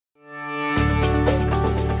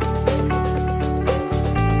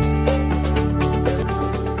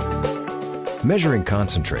Measuring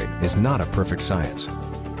concentrate is not a perfect science.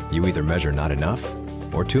 You either measure not enough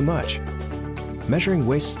or too much. Measuring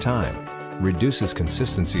wastes time, reduces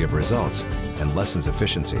consistency of results, and lessens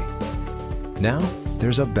efficiency. Now,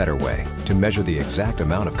 there's a better way to measure the exact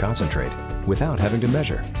amount of concentrate without having to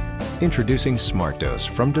measure. Introducing Smart Dose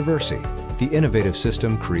from Diversey, the innovative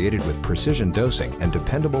system created with precision dosing and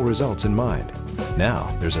dependable results in mind.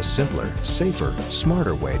 Now, there's a simpler, safer,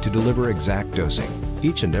 smarter way to deliver exact dosing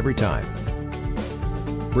each and every time.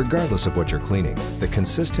 Regardless of what you're cleaning, the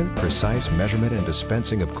consistent, precise measurement and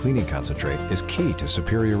dispensing of cleaning concentrate is key to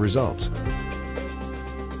superior results.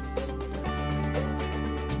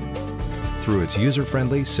 Through its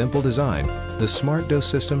user-friendly, simple design, the Smart Dose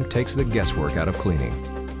system takes the guesswork out of cleaning.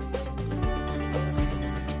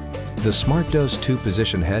 The Smart Dose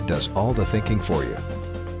 2-position head does all the thinking for you.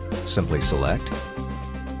 Simply select,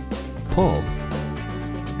 pull,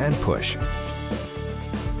 and push.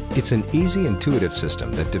 It's an easy, intuitive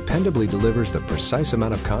system that dependably delivers the precise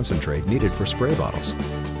amount of concentrate needed for spray bottles,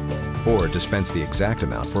 or dispense the exact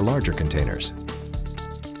amount for larger containers.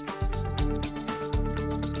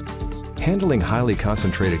 Handling highly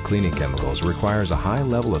concentrated cleaning chemicals requires a high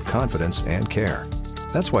level of confidence and care.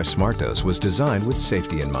 That's why Smart Dose was designed with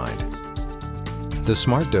safety in mind. The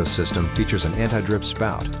Smart Dose system features an anti-drip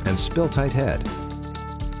spout and spill-tight head.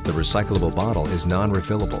 The recyclable bottle is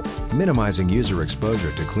non-refillable, minimizing user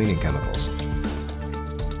exposure to cleaning chemicals.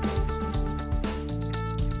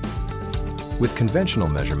 With conventional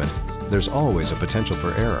measurement, there's always a potential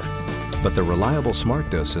for error, but the reliable Smart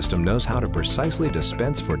Dose system knows how to precisely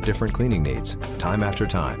dispense for different cleaning needs, time after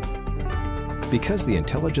time. Because the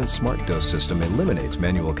intelligent Smart Dose system eliminates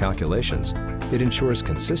manual calculations, it ensures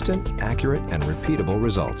consistent, accurate, and repeatable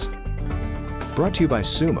results. Brought to you by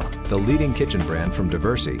Suma, the leading kitchen brand from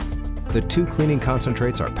Diversey, the 2 cleaning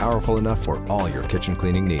concentrates are powerful enough for all your kitchen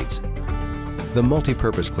cleaning needs. The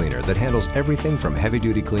multi-purpose cleaner that handles everything from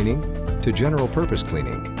heavy-duty cleaning to general-purpose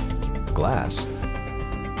cleaning, glass,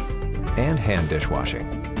 and hand dishwashing.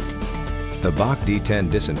 The Bach D10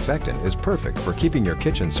 disinfectant is perfect for keeping your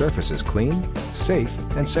kitchen surfaces clean, safe,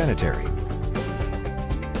 and sanitary.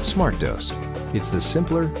 Smart Dose. It's the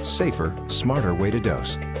simpler, safer, smarter way to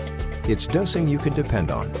dose. It's dosing you can depend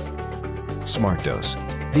on. Smart Dose.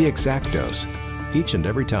 The exact dose, each and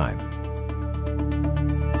every time.